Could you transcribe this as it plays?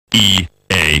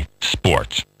EA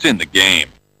Sports. It's in the game.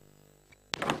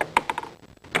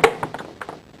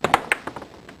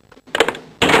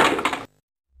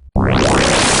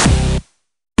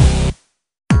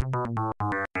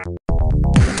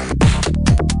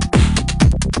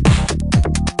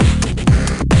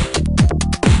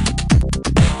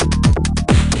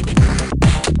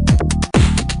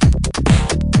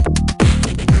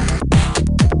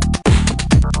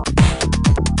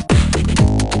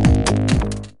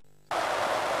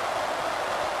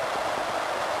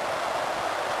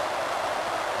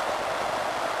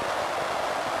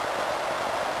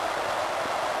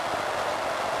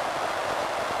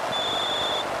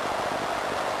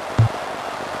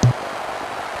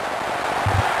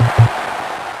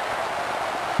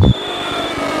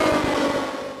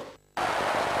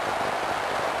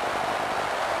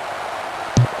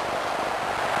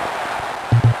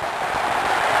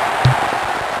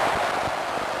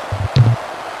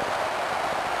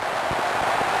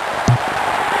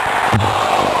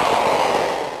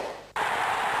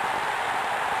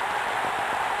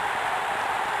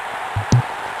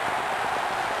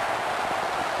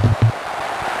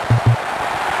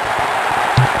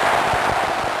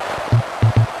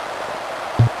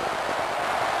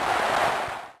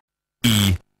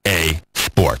 EA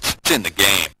Sports. It's in the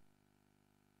game.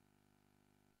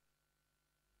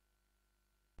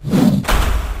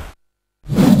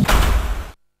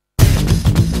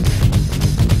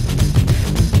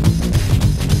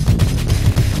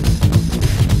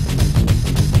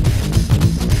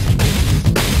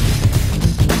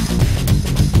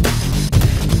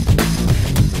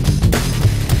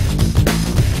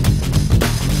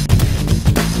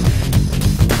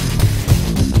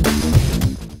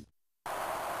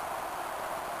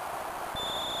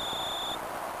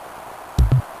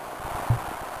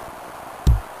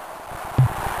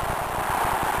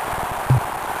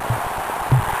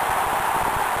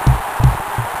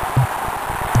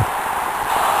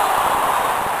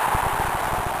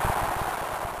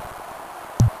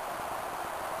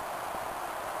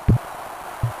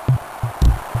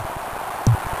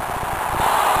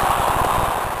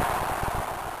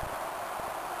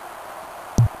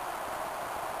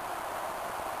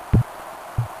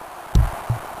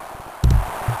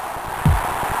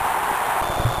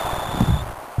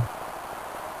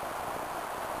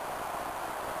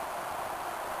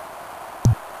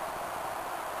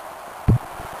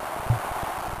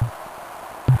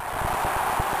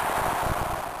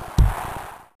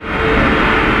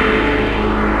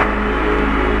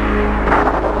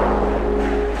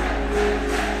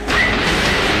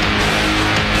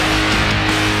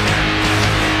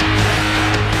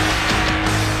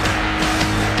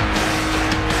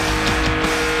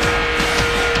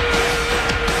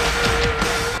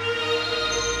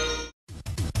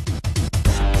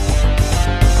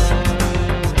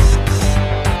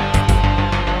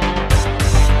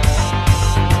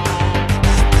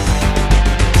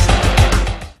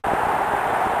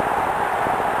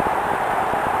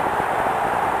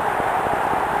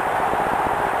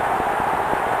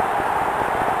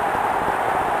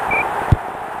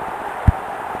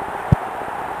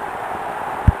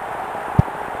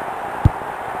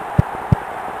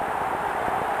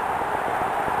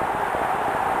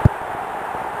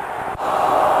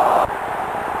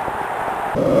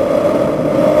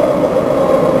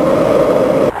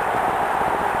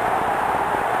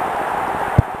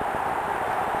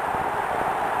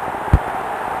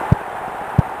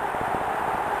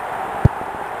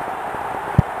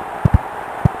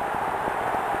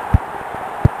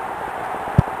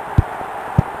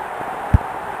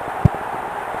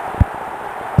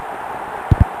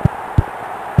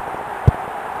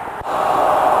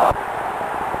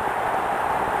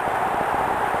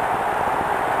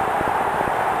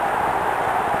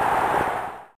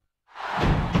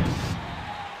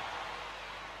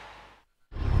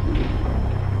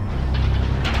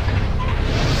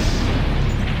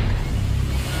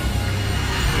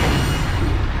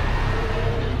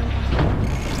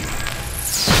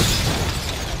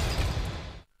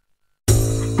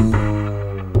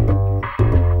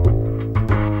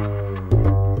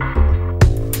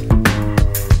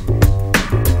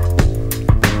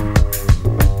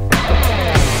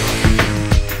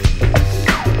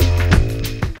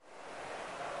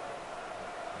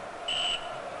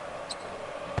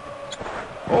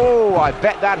 Oh, I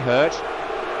bet that hurt.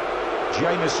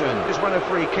 Jameson just won a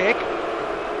free kick.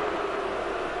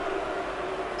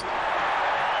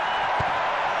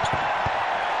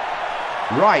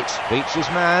 Wright beats his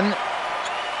man.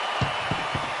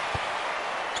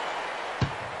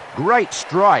 Great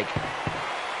strike.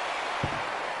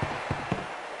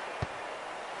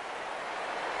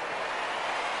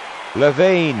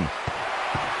 Levine.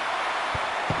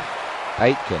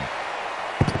 Aitken.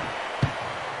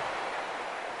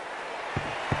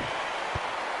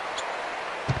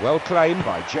 Well claimed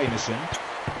by Jameson.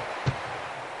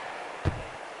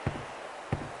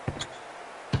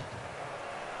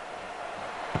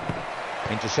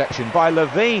 Interception by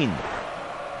Levine.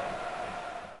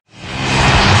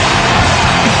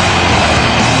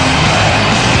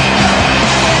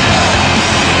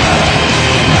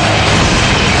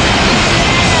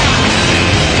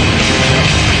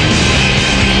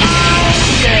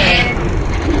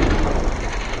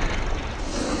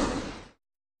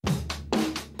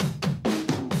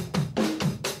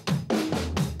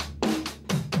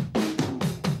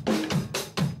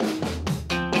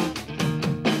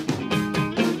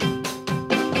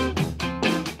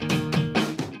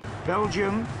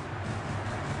 Belgium.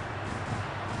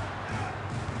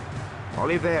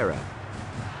 Oliveira.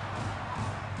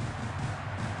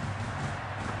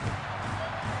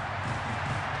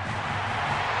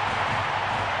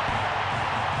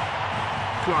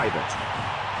 Kluivert.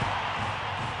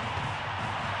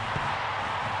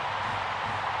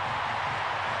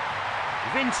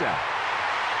 Winter.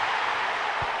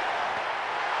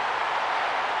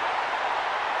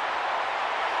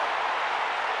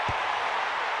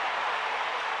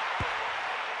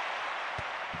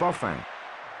 Boffin.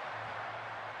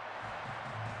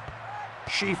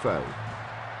 Schifo.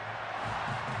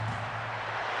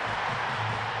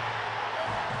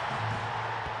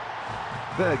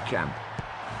 Bergkamp.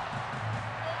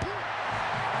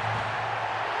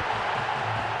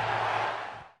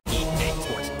 EA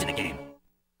Sports in the game.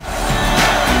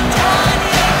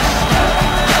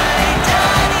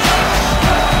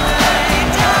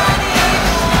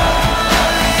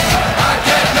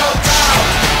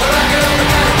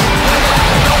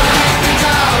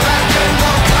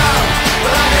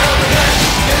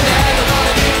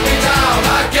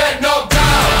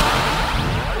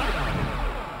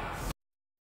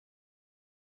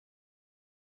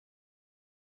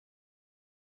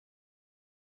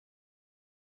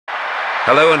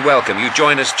 Hello and welcome. You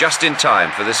join us just in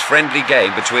time for this friendly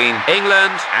game between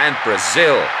England and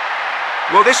Brazil.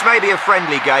 Well, this may be a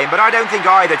friendly game, but I don't think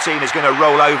either team is going to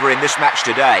roll over in this match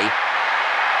today.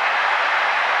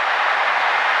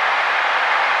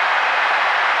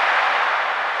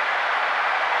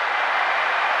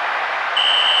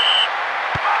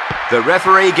 The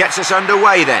referee gets us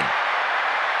underway then.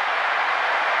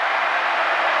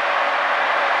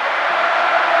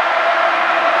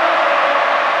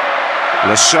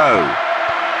 Lasso.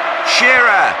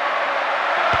 Shearer.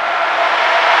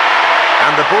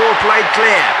 And the ball played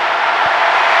clear.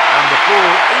 And the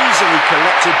ball easily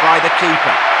collected by the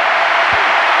keeper.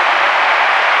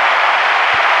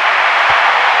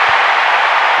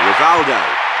 Rivaldo.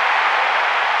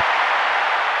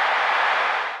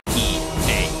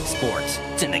 EA Sports.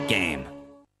 It's in the game.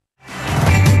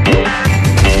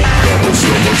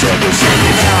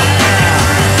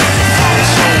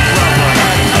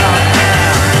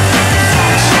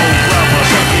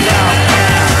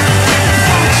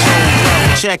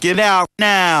 Check it out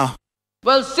now.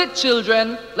 Well, sit,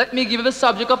 children. Let me give you the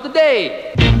subject of the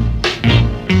day.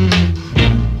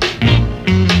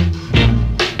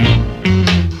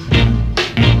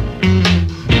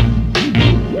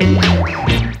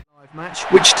 Match,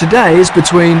 which today is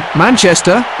between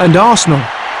Manchester and Arsenal.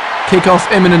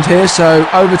 Kick-off imminent here, so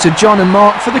over to John and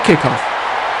Mark for the kick-off.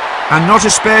 And not a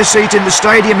spare seat in the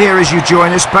stadium here as you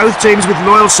join us. Both teams with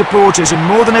loyal supporters and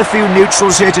more than a few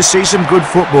neutrals here to see some good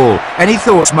football. Any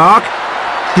thoughts, Mark?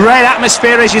 Great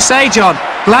atmosphere, as you say, John.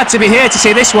 Glad to be here to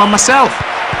see this one myself.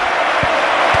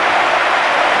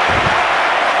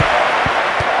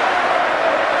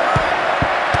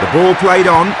 The ball played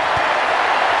on.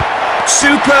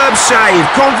 Superb save,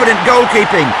 confident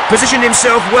goalkeeping, positioned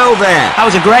himself well there. That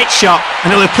was a great shot,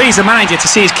 and it will please the manager to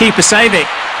see his keeper save it.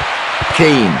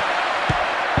 Keane.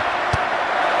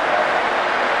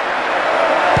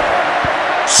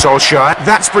 Solskjaer.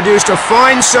 That's produced a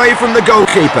fine save from the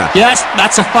goalkeeper. Yes,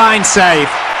 that's a fine save.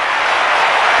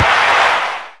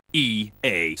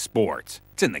 EA Sports.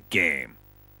 It's in the game.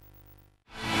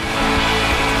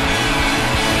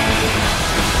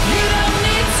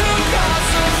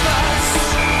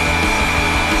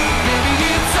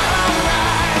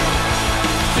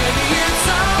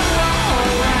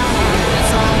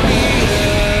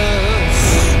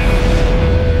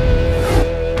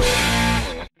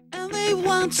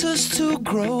 Us to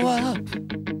grow up,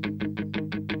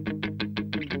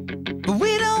 but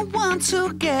we don't want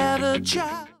to get a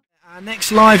job. Our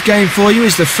next live game for you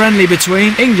is the friendly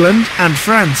between England and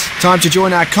France. Time to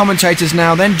join our commentators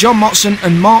now then, John Motson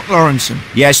and Mark Lawrenson.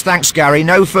 Yes, thanks, Gary.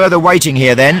 No further waiting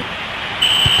here then.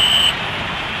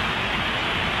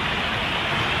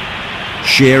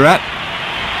 Shearer.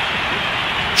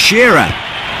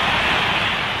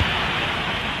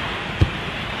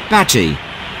 Batty.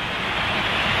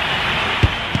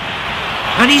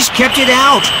 And he's kept it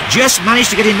out. Just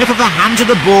managed to get enough of a hand to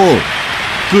the ball.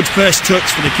 Good first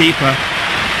touch for the keeper.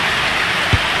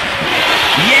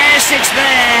 Yes, it's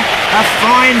there. A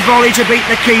fine volley to beat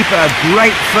the keeper.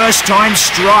 Great first-time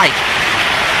strike.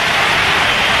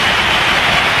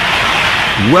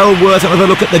 Well worth another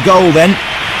look at the goal then.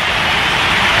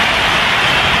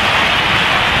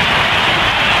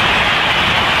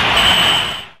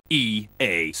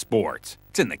 EA Sports.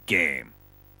 It's in the game.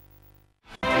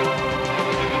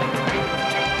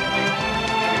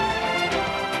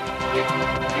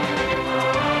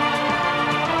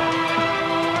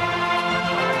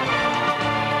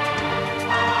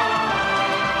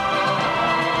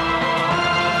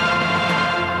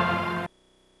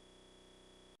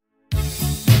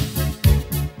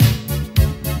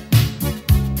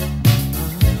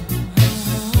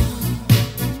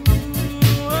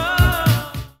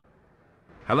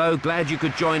 Hello, glad you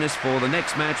could join us for the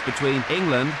next match between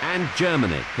England and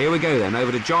Germany. Here we go then,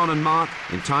 over to John and Mark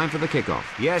in time for the kickoff.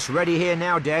 Yes, ready here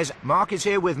now, Des. Mark is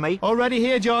here with me. Already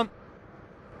here, John.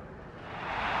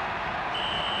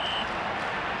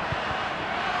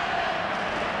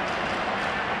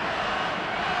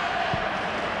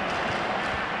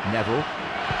 Neville.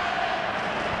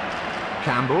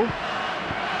 Campbell.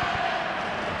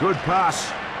 Good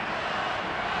pass.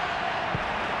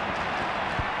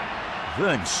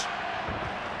 Wunsch.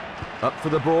 Up for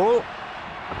the ball.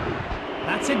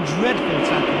 That's a dreadful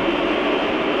tackle.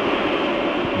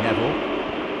 Neville.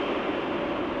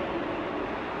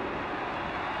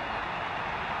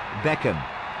 Beckham.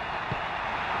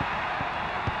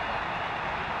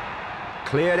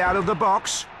 Cleared out of the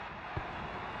box.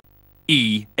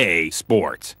 EA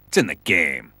Sports. It's in the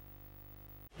game.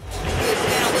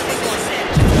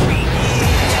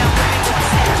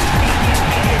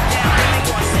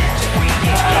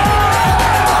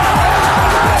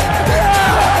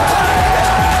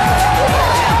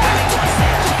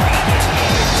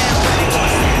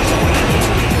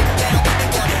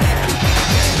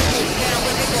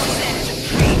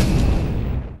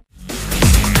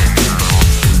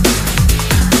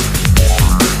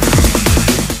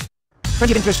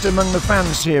 Plenty of interest among the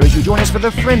fans here as you join us for the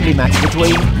friendly match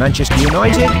between Manchester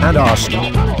United and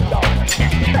Arsenal.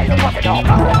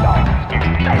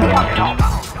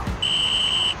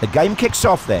 The game kicks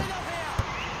off then.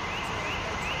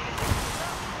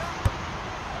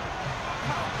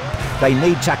 They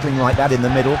need tackling like that in the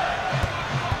middle.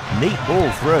 Neat ball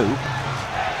through.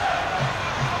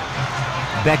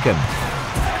 Beckham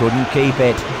couldn't keep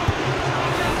it.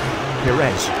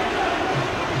 Perez.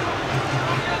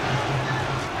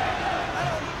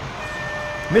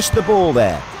 Missed the ball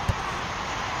there.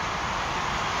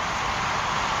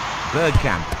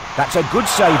 Bergkamp. That's a good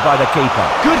save by the keeper.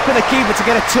 Good for the keeper to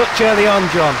get a touch early on,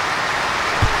 John.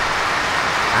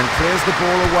 And clears the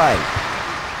ball away.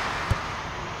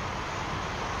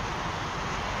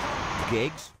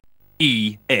 Giggs.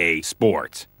 EA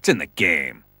Sports. It's in the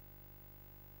game.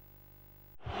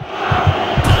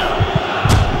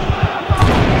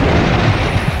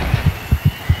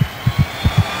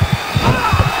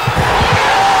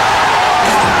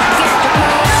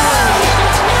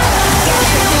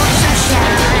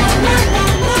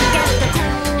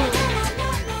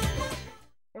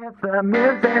 The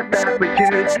music that we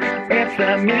choose. It's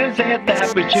the music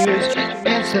that we choose.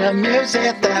 It's the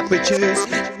music that we choose.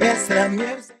 It's the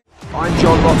music. I'm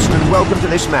John Motson and welcome to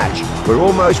this match. We're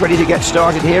almost ready to get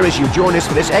started here as you join us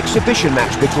for this exhibition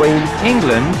match between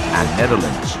England and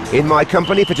Netherlands. In my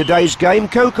company for today's game,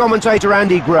 co-commentator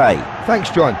Andy Gray. Thanks,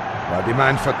 John. Well,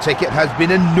 demand for ticket has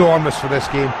been enormous for this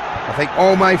game. I think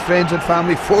all my friends and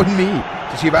family phoned me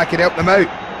to see if I could help them out.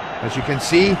 As you can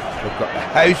see, we've got the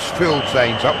house full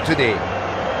signs up today.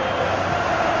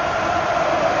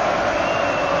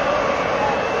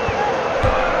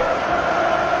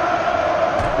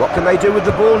 What can they do with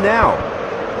the ball now?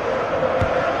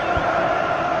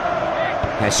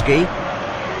 Heskey.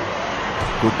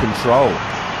 Good control.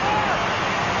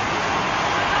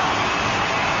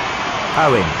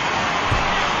 Owen.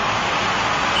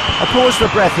 A pause for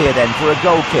breath here then for a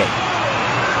goal kick.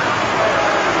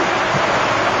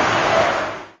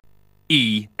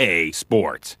 EA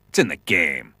Sports. It's in the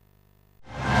game.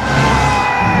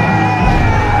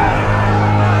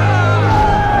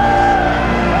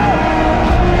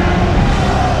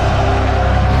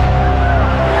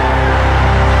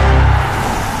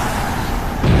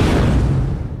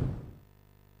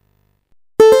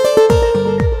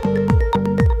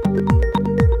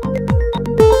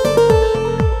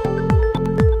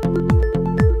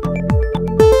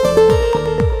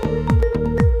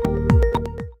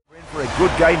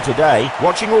 good game today.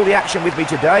 Watching all the action with me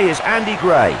today is Andy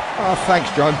Gray. Oh, thanks,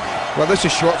 John. Well, this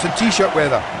is shorts and t-shirt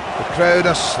weather. The crowd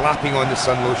are slapping on the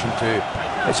sun lotion too.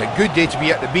 It's a good day to be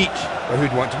at the beach, but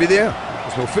who'd want to be there?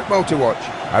 There's no football to watch.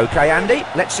 OK, Andy,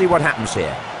 let's see what happens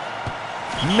here.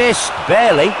 Missed,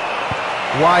 barely.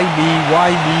 Why me?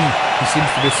 Why me? He seems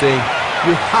to be saying.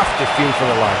 You have to feel for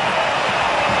the lad.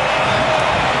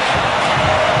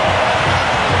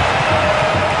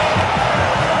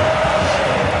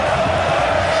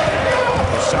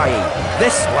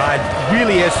 This lad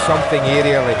really is something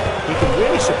aerially. He can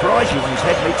really surprise you when his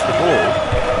head meets the ball.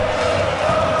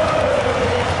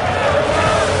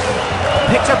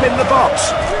 Picked up in the box.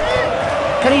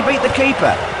 Can he beat the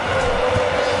keeper?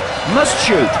 Must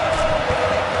shoot.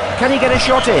 Can he get a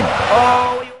shot in?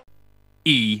 Oh!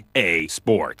 EA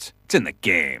Sports. It's in the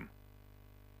game.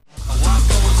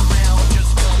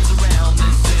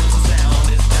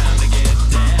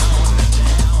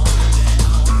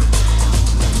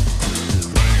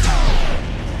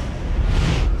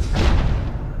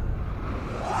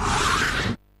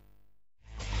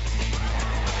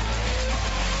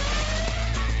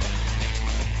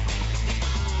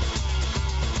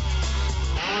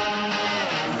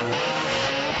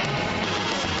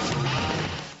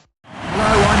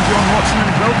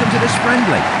 Welcome to this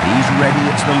friendly. He's ready.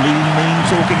 It's the lean, mean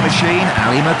talking machine,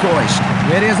 Ali McCoist.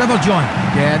 Ready as ever, John.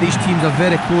 Yeah, these teams are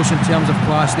very close in terms of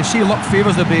class. They say luck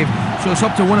favours the brave, so it's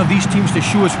up to one of these teams to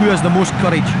show us who has the most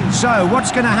courage. So,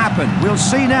 what's going to happen? We'll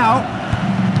see now.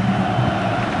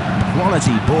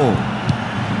 Quality ball.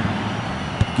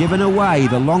 Given away,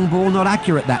 the long ball not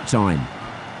accurate that time.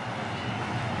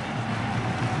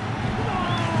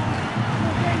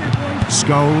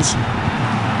 Scholes.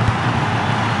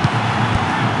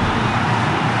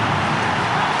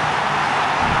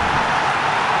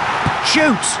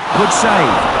 Shoots! Good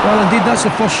save. Well, indeed, that's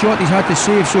the first shot he's had to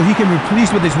save, so he can be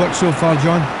pleased with his work so far,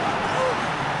 John.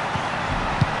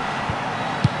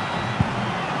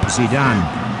 Zidane.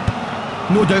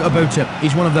 No doubt about it.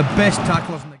 He's one of the best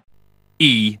tacklers in the...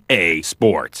 EA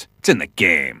Sports. It's in the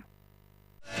game.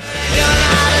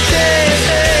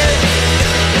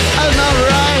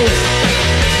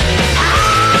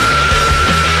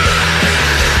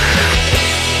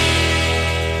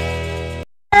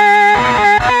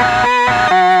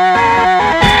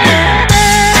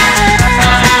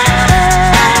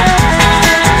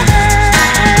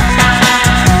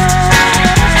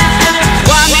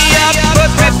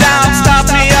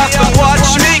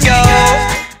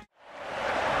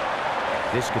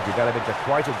 This could develop into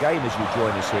quite a game as you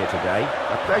join us here today.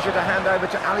 A pleasure to hand over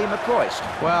to Ali McCoist.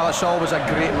 Well, it's always a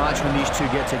great match when these two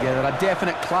get together. A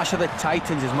definite clash of the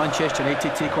titans as Manchester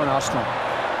United take on Arsenal.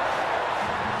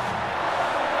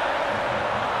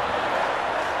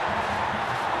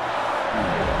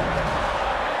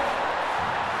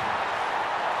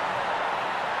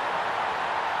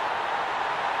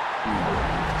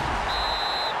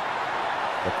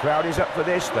 The crowd is up for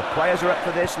this, the players are up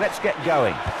for this. Let's get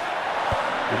going.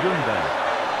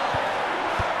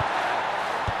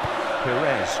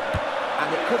 Perez, and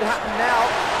it could happen now.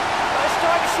 Nice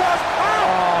strike shot.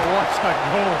 Oh, what a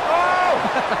goal! Oh,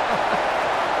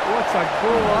 What a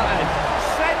goal that is!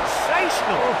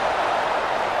 sensational!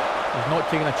 He's not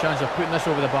taking a chance of putting this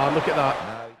over the bar. Look at that.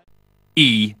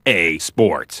 EA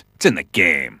Sports. It's in the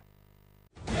game.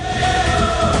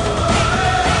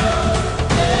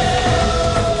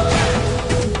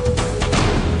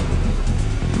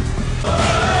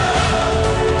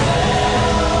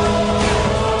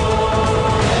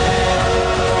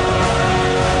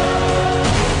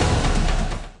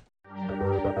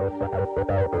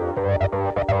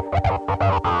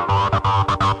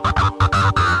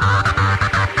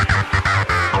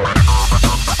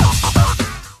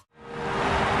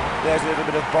 There's a little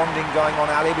bit of bonding going on,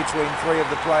 Ali, between three of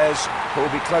the players who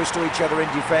will be close to each other in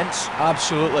defence.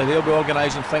 Absolutely, they'll be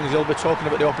organising things. They'll be talking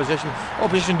about the opposition.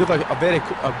 Opposition do have a very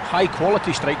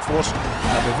high-quality strike force.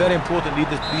 It'll be very important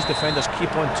these defenders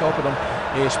keep on top of them,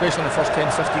 especially in the first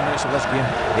 10-15 minutes of this game.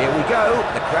 Here we go.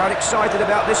 The crowd excited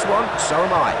about this one. So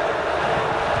am I.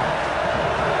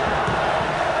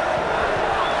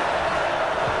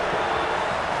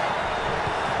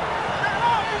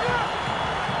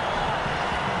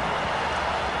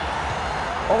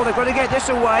 Oh, they're going to get this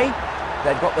away.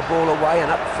 They've got the ball away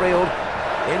and upfield.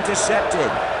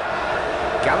 Intercepted.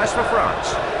 Gallas for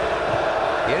France.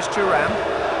 Here's Thuram.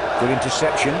 Good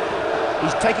interception.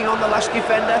 He's taking on the last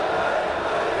defender.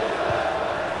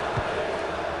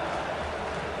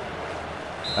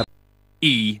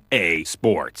 EA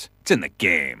Sports. It's in the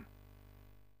game.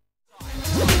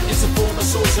 It's a form of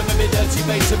source of evidence. You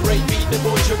made some great beat the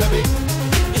boys, you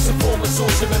It's a form of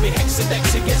sorcery,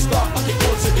 hexadex against dark like it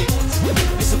wants to be.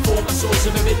 It's a form of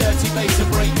sorcery, dirty bass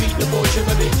and break beat the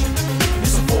mortuary.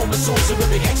 It's a form of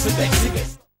sorcery, hexadex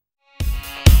against.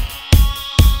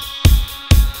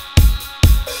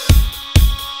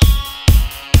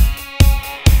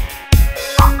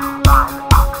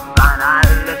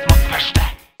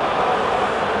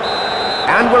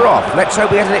 And we're off. Let's hope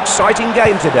we had an exciting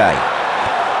game today.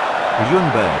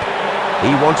 Ljungberg.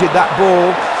 He wanted that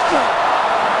ball.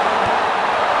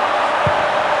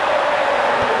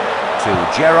 To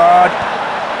Gerrard.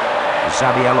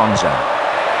 Xabi Alonso.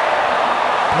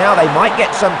 Now they might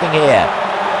get something here.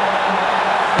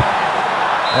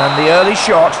 And the early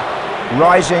shot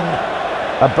rising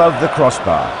above the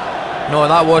crossbar. No,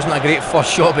 that wasn't a great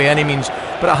first shot by any means,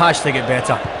 but it has to get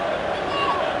better.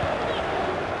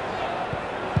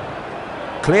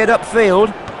 Cleared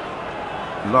upfield.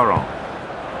 Laurent.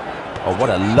 Oh,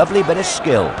 what a lovely bit of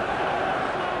skill.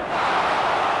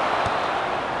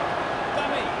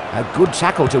 A good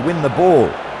tackle to win the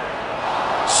ball.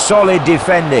 Solid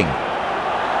defending.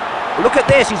 Look at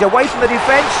this, he's away from the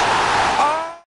defence.